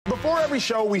Before every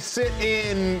show, we sit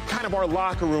in kind of our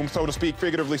locker room, so to speak,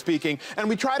 figuratively speaking, and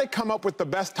we try to come up with the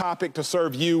best topic to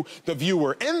serve you, the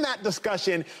viewer. In that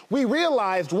discussion, we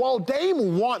realized while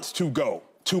Dame wants to go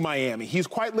to Miami, he's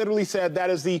quite literally said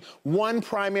that is the one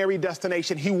primary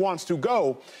destination he wants to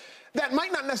go, that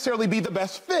might not necessarily be the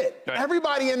best fit. Right.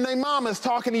 Everybody and their mama is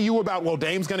talking to you about, well,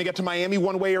 Dame's going to get to Miami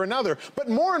one way or another. But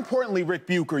more importantly, Rick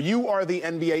Bucher, you are the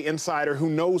NBA insider who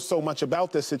knows so much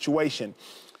about this situation.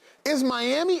 Is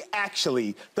Miami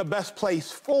actually the best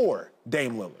place for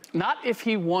Dame Lillard? Not if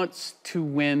he wants to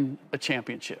win a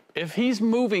championship. If he's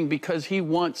moving because he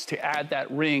wants to add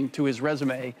that ring to his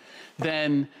resume,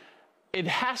 then it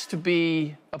has to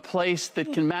be a place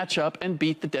that can match up and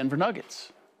beat the Denver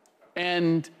Nuggets.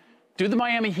 And do the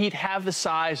Miami Heat have the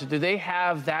size, or do they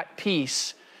have that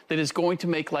piece that is going to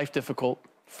make life difficult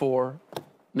for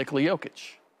Nikola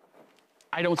Jokic?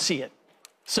 I don't see it.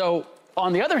 So,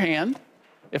 on the other hand,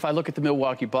 if I look at the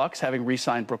Milwaukee Bucks having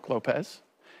re-signed Brook Lopez,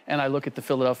 and I look at the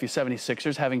Philadelphia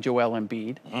 76ers having Joel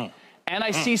Embiid, and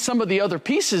I see some of the other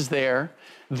pieces there,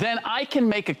 then I can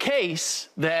make a case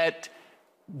that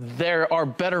there are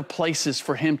better places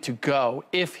for him to go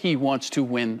if he wants to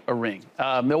win a ring.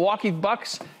 Milwaukee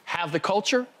Bucks have the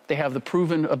culture, they have the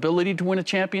proven ability to win a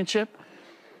championship,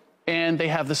 and they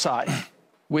have the size.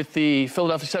 With the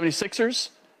Philadelphia 76ers,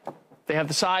 they have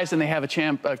the size and they have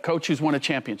a coach who's won a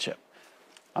championship.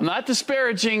 I'm not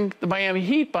disparaging the Miami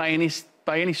Heat by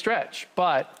any stretch,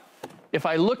 but if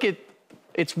I look at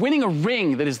it's winning a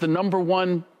ring that is the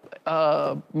 #1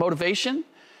 motivation,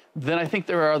 then I think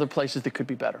there are other places that could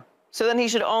be better. So then he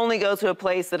should only go to a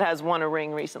place that has won a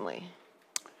ring recently.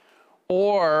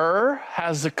 Or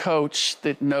has a coach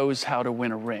that knows how to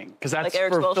win a ring. Because that's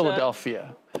like for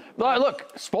Philadelphia.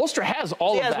 Look, Spoelstra has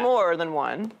all of that. He has more than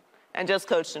one. And just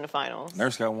coached in the finals.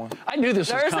 Nurse got one. I knew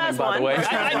this was coming, by the way.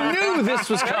 I knew this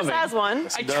was coming. Nurse has one.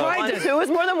 I tried to. Two is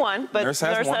more than one, but Nurse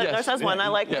has one. Yes. Nurse has one. I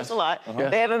like Nurse a lot.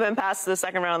 They haven't been past the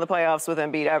second round of the playoffs with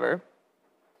Embiid ever.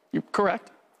 You're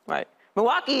correct. Right.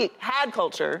 Milwaukee had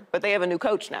culture, but they have a new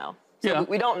coach now. So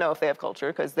we don't know if they have culture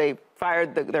because they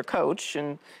fired their coach,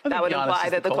 and that would imply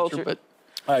that the culture. But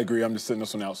I agree. I'm just sitting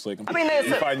this one out slick. I mean,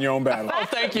 you're fighting your own battle. Oh,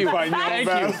 thank you.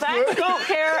 Facts don't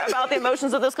care about the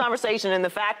emotions of this conversation, and the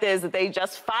fact is that they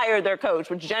just fired their coach,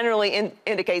 which generally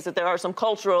indicates that there are some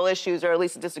cultural issues or at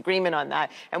least a disagreement on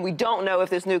that, and we don't know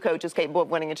if this new coach is capable of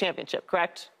winning a championship,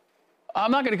 correct?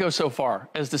 I'm not going to go so far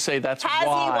as to say that's Has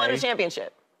why. he won a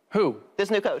championship? Who? This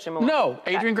new coach in Milwaukee. No.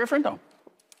 Adrian Griffin? No.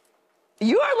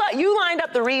 You lined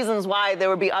up the reasons why there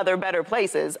would be other better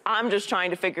places. I'm just trying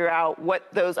to figure out what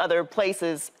those other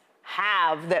places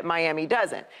have that Miami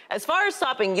doesn't. As far as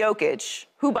stopping Jokic,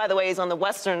 who, by the way, is on the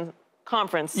Western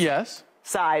Conference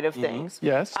side of things,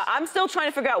 I'm still trying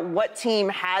to figure out what team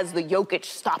has the Jokic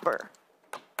stopper.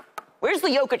 Where's the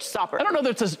Jokic stopper? I don't know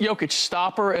that it's a Jokic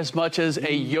stopper as much as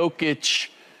a Jokic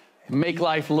make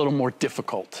life a little more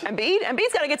difficult.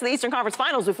 Embiid's got to get to the Eastern Conference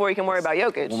Finals before he can worry about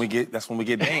Jokic. That's when we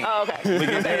get Dame. Oh, okay. We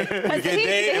get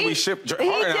Dame and we ship Harden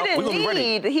out. We're going to be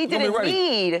ready. He didn't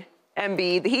need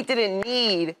Embiid. He didn't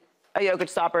need a Jokic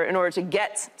stopper in order to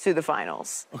get to the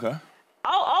finals. Okay.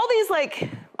 All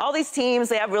these teams,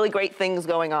 they have really great things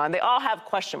going on. They all have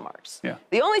question marks. Yeah.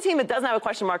 The only team that doesn't have a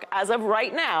question mark as of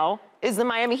right now is the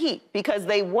Miami Heat, because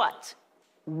they won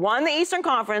the Eastern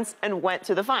Conference and went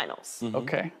to the finals.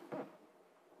 Okay.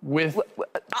 I'm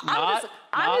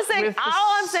just saying,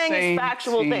 all I'm saying is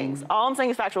factual things. All I'm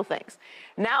saying is factual things.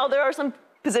 Now, there are some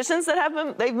positions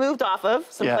that they've moved off of,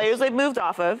 some players they've moved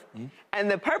off of,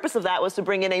 and the purpose of that was to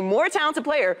bring in a more talented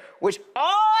player, which all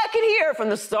I could hear from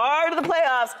the start of the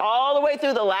playoffs all the way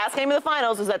through the last game of the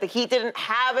finals is that the Heat didn't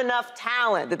have enough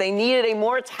talent, that they needed a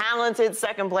more talented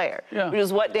second player, which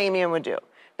is what Damian would do.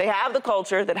 They have the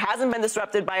culture that hasn't been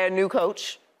disrupted by a new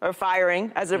coach or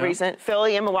firing as of recent.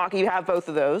 Philly and Milwaukee, you have both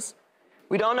of those.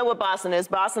 We don't know what Boston is.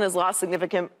 Boston has lost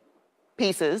significant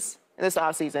pieces in this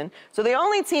offseason. So the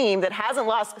only team that hasn't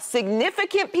lost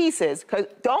significant pieces, because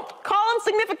don't call them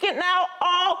significant now,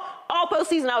 all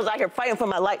postseason I was out here fighting for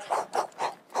my life.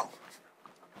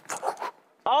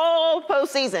 All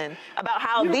postseason about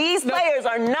how these players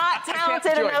are not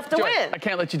talented enough to win. I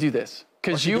can't let you do this.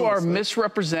 Because you are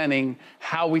misrepresenting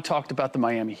how we talked about the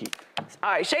Miami Heat. All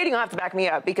right, Shady gonna have to back me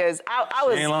up because I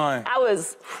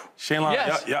was. Shane Line.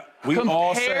 Yes. Yeah. We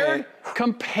all said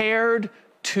compared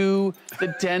to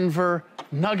the Denver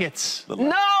Nuggets.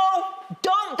 No,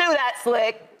 don't do that,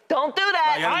 Slick. Don't do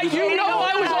that. You know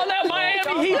I was on that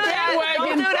Miami Heat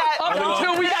bandwagon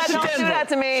until we got to Denver. Don't do that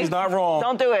to me. She's not wrong.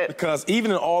 Don't do it. Because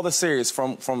even in all the series,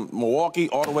 from Milwaukee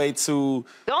all the way to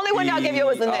the only one y'all gave you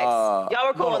was the Knicks. Y'all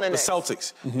were cool in the Knicks. The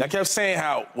Celtics. I kept saying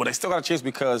how they still got a chance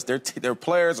because their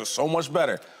players are so much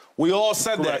better. We all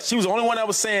said that. She was the only one that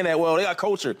was saying that. Well, they got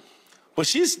culture, but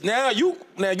she's now you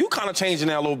kind of changing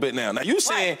that a little bit now. Now you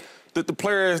saying. The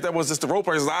players that was just the role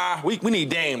players, we need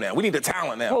Dame now. We need the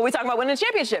talent now. Well, we're talking about winning a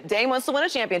championship. Dame wants to win a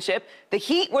championship. The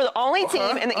Heat were the only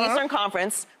team in the Eastern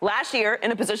Conference last year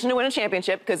in a position to win a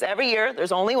championship because every year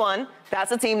there's only one. That's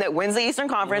the team that wins the Eastern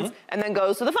Conference and then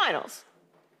goes to the finals.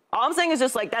 All I'm saying is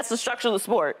just like that's the structure of the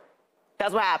sport.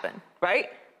 That's what happened, right?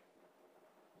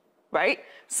 Right?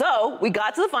 So we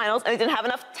got to the finals and they didn't have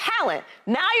enough talent.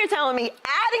 Now you're telling me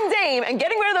adding Dame and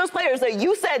getting rid of those players that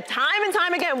you said time and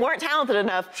time again weren't talented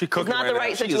enough is not the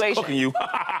right situation. She is cooking you.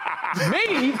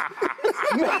 Me?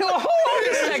 Hold on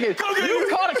a second. You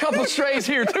caught a couple strays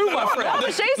here too, my friend.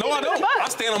 No, I don't. I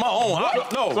stand on my own.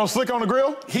 No. So slick on the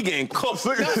grill? He getting cooked.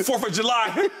 4th of July.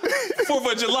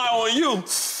 4th of July on you.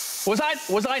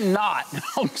 Was I not?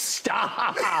 Oh,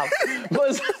 stop.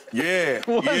 Was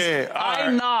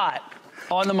I not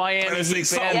on the Miami Heat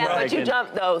bandwagon? Yeah, but you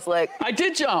jumped though, Slick. I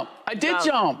did jump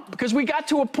because we got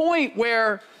to a point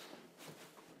where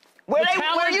you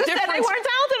said they weren't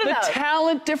talented enough. The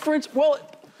talent difference. Well,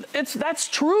 that's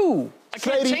true. I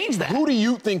can't change that. Who do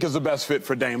you think is the best fit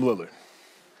for Dame Lillard?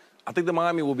 I think the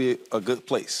Miami will be a good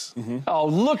place. Oh,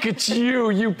 look at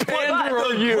you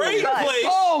panderer, you. Great place.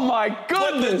 Oh, my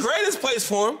goodness. But the greatest place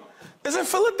for him is in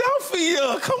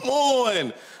Philadelphia. Come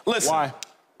on. Listen. Why?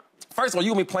 First of all,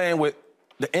 you're going to be playing with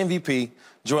the MVP,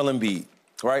 Joel Embiid,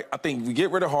 right? I think you get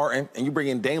rid of Harden and you bring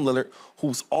in Dame Lillard,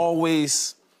 who's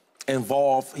always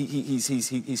involved.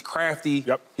 He's crafty.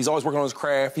 Yep. He's always working on his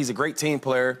craft. He's a great team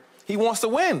player. He wants to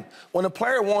win. When a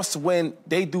player wants to win,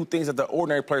 they do things that the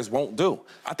ordinary players won't do.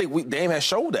 I think Dame has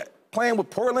showed that. Playing with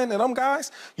Portland and them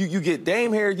guys, you get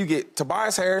Dame here, you get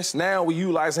Tobias Harris. Now we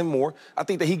utilize him more. I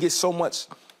think that he gets so much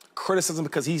criticism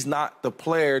because he's not the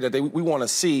player that we want to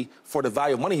see for the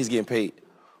value of money he's getting paid.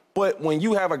 But when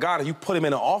you have a guy that you put him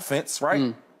in an offense,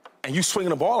 right, and you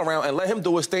swinging the ball around and let him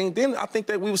do his thing, then I think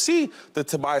that we will see the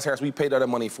Tobias Harris we paid all that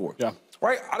money for. Yeah.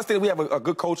 Right? I just think we have a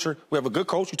good culture. We have a good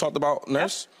coach. You talked about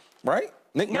Nurse, right?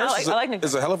 Nick Nurse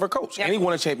is a hell of a coach, and he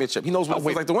won a championship. He knows what it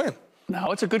feels like to win.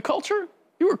 No, it's a good culture.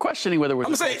 You were questioning whether it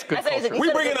was a good culture.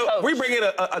 We bring in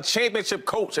a championship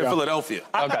coach in Philadelphia.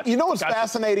 You know what's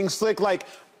fascinating, Slick? Like,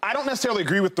 I don't necessarily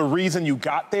agree with the reason you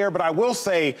got there, but I will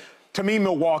say, to me,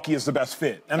 Milwaukee is the best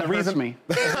fit. And the reason me.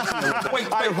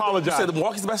 I apologize. You said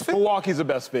Milwaukee's the best fit? Milwaukee's the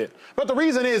best fit. But the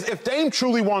reason is, if Dame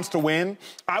truly wants to win,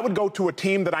 I would go to a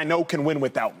team that I know can win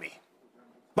without me.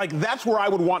 Like, that's where I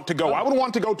would want to go. I would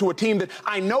want to go to a team that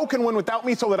I know can win without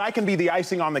me so that I can be the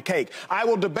icing on the cake. I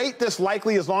will debate this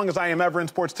likely as long as I am ever in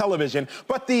sports television.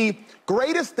 But the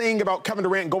greatest thing about Kevin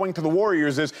Durant going to the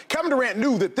Warriors is Kevin Durant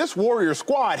knew that this Warriors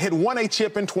squad had won a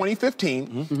chip in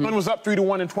 2015 and was up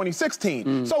 3-1 in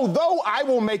 2016. So though I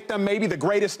will make them maybe the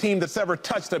greatest team that's ever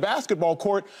touched a basketball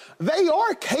court, they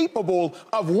are capable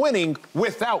of winning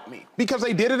without me because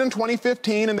they did it in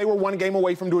 2015 and they were one game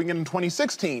away from doing it in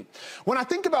 2016. When I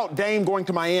think about Dame going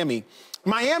to Miami,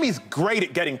 Miami's great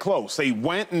at getting close. They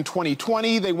went in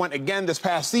 2020. They went again this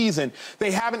past season.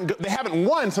 They haven't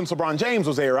won since LeBron James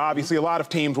was there. Obviously, a lot of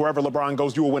teams, wherever LeBron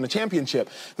goes, you will win a championship.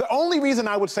 The only reason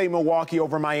I would say Milwaukee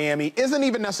over Miami isn't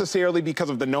even necessarily because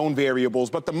of the known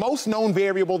variables, but the most known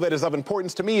variable that is of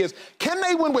importance to me is, can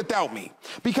they win without me?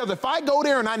 Because if I go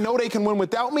there and I know they can win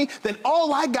without me, then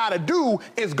all I got to do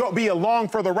is be along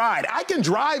for the ride. I can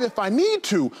drive if I need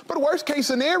to, but worst case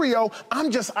scenario, I'm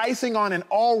just icing on an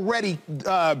already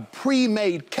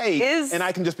pre-made cake, and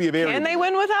I can just be a variable. Can they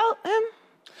win without him?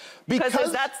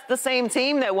 Because that's the same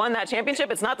team that won that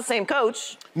championship. It's not the same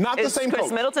coach. Not the same coach. Is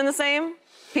Chris Middleton the same?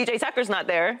 PJ Tucker's not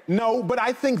there. No, but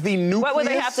I think the nucleus... What would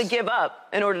they have to give up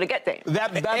in order to get Dame?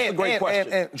 That's a great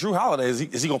question. And Drew Holiday, is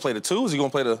he going to play the two? Is he going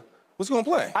to play the... What's he going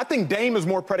to play? I think Dame is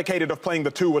more predicated of playing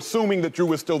the two, assuming that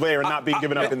Drew is still there and not being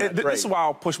given up in that trade. This is why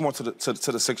I'll push more to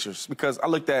the Sixers, because I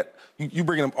looked at you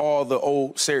bringing up all the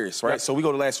old series, right? Yep. So we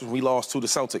go to last year, we lost to the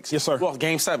Celtics. Yes, sir. We lost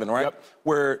Game 7, right? Yep.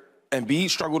 Where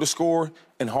Embiid struggled to score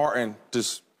and Harden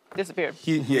just disappeared.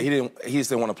 He just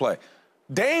didn't want to play.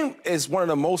 Dame is one of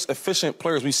the most efficient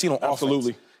players we've seen on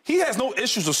offense. He has no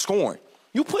issues of scoring.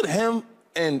 You put him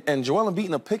and Joel Embiid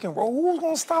in a pick and roll, who's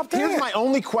going to stop that? Here's my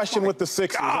only question with the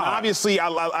Sixers. And obviously, I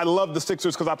love the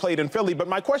Sixers because I played in Philly, but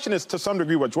my question is to some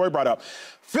degree what Joy brought up.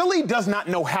 Philly does not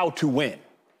know how to win.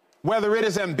 Whether it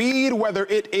is Embiid, whether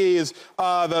it is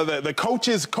the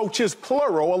coaches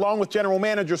plural, along with general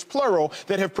managers plural,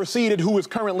 that have preceded who is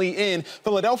currently in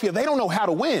Philadelphia, they don't know how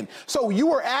to win. So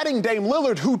you are adding Dame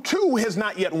Lillard, who too has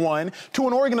not yet won, to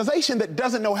an organization that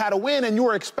doesn't know how to win, and you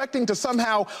are expecting to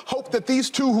somehow hope that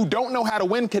these two who don't know how to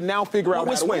win can now figure out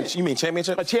how to win. You mean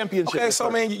championship? A championship. Okay,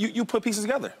 so, man, you put pieces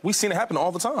together. We've seen it happen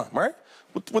all the time, right?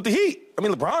 With the Heat. I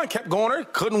mean, LeBron kept going there,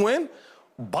 couldn't win.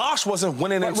 Bosh wasn't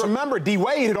winning. But remember,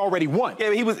 D-Wade had already won.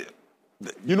 Yeah, he was.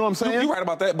 You know what I'm saying? You're right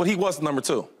about that, but he was number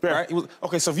 2, right? He was,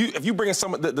 okay, so if you bring in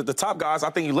some of the top guys, I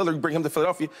think you literally bring him to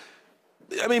Philadelphia.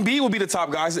 I mean, B will be the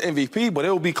top guys, the MVP, but it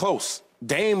will be close.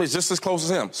 Dame is just as close as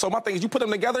him. So my thing is, you put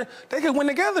them together, they can win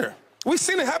together. We've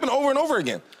seen it happen over and over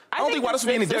again. I don't think why this would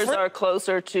be any different. The Sixers are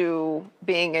closer to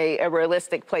being a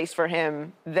realistic place for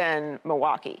him than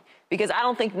Milwaukee, because I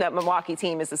don't think that Milwaukee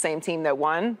team is the same team that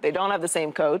won. They don't have the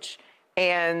same coach.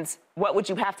 And what would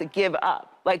you have to give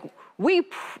up? Like, we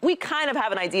kind of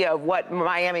have an idea of what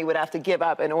Miami would have to give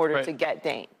up in order to get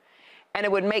Dame. And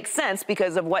it would make sense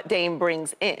because of what Dame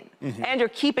brings in. Mm-hmm. And you're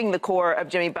keeping the core of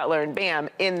Jimmy Butler and Bam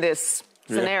in this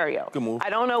scenario. Good move. I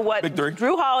don't know what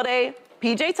Drew Holiday,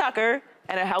 PJ Tucker,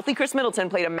 and a healthy Chris Middleton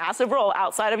played a massive role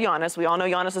outside of Giannis. We all know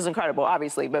Giannis is incredible,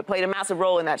 obviously, but played a massive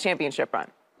role in that championship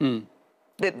run.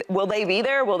 Will they be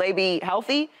there? Will they be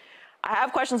healthy? I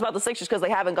have questions about the Sixers because they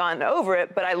haven't gotten over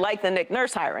it, but I like the Nick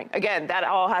Nurse hiring. Again, that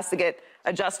all has to get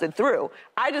adjusted through.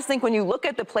 I just think when you look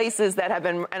at the places that have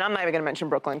been, and I'm not even going to mention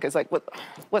Brooklyn because, like,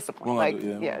 what's the point?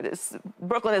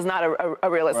 Brooklyn is not a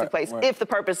realistic place if the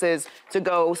purpose is to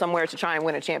go somewhere to try and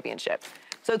win a championship.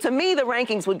 So to me, the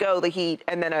rankings would go the Heat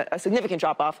and then a significant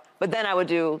drop-off, but then I would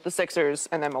do the Sixers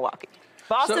and then Milwaukee.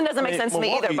 Boston doesn't make sense to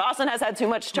me either. Boston has had too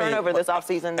much turnover this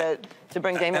offseason to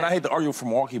bring Dame in. And I hate to argue for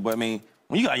Milwaukee, but, I mean,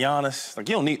 when you got Giannis, like,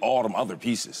 you don't need all them other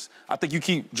pieces. I think you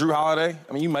keep Drew Holiday.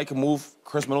 I mean, you make a move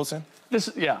Chris Middleton.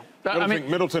 I mean,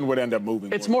 Middleton would end up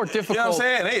moving. It's more difficult. You know what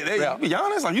I'm saying?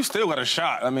 Giannis, like, you still got a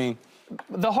shot. I mean,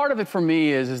 the heart of it for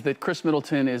me is that Chris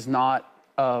Middleton is not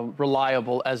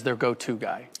reliable as their go-to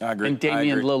guy. I agree. And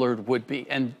Damian Lillard would be.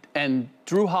 And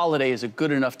Drew Holiday is a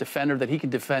good enough defender that he can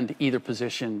defend either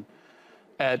position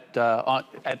at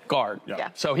guard. Yeah.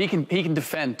 So he can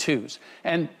defend twos.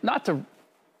 And not to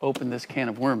open this can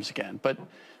of worms again, but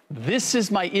this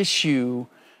is my issue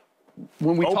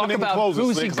when we talk about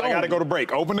who's he going. I got to go to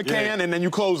break. Open the can and then you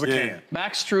close the can.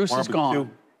 Max Strus is gone.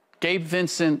 Gabe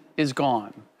Vincent is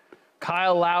gone.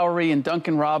 Kyle Lowry and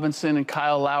Duncan Robinson and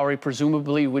Kyle Lowry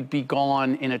presumably would be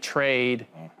gone in a trade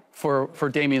for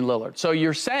Damian Lillard. So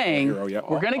you're saying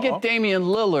we're going to get Damian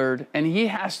Lillard and he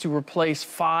has to replace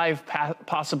 5,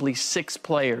 possibly 6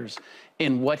 players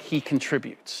in what he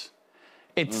contributes.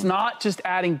 It's not just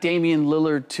adding Damian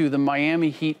Lillard to the Miami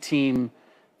Heat team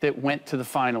that went to the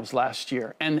finals last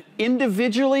year. And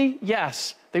individually,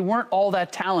 yes, they weren't all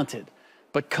that talented.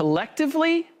 But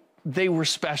collectively, they were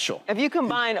special. If you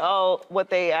combine all what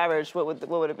they averaged, what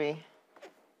would it be?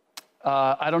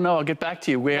 I don't know. I'll get back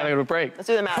to you. We got to go to break. Let's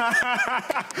do the math.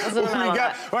 Let's do the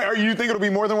math. Wait, you think it'll be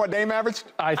more than what Dame averaged?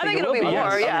 I think it'll be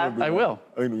more, yeah. I will.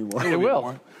 I think it'll be more. It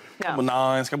will. Couple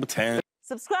 9s, couple 10s.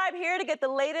 Subscribe here to get the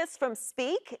latest from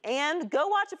Speak and go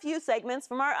watch a few segments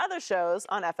from our other shows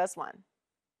on FS1.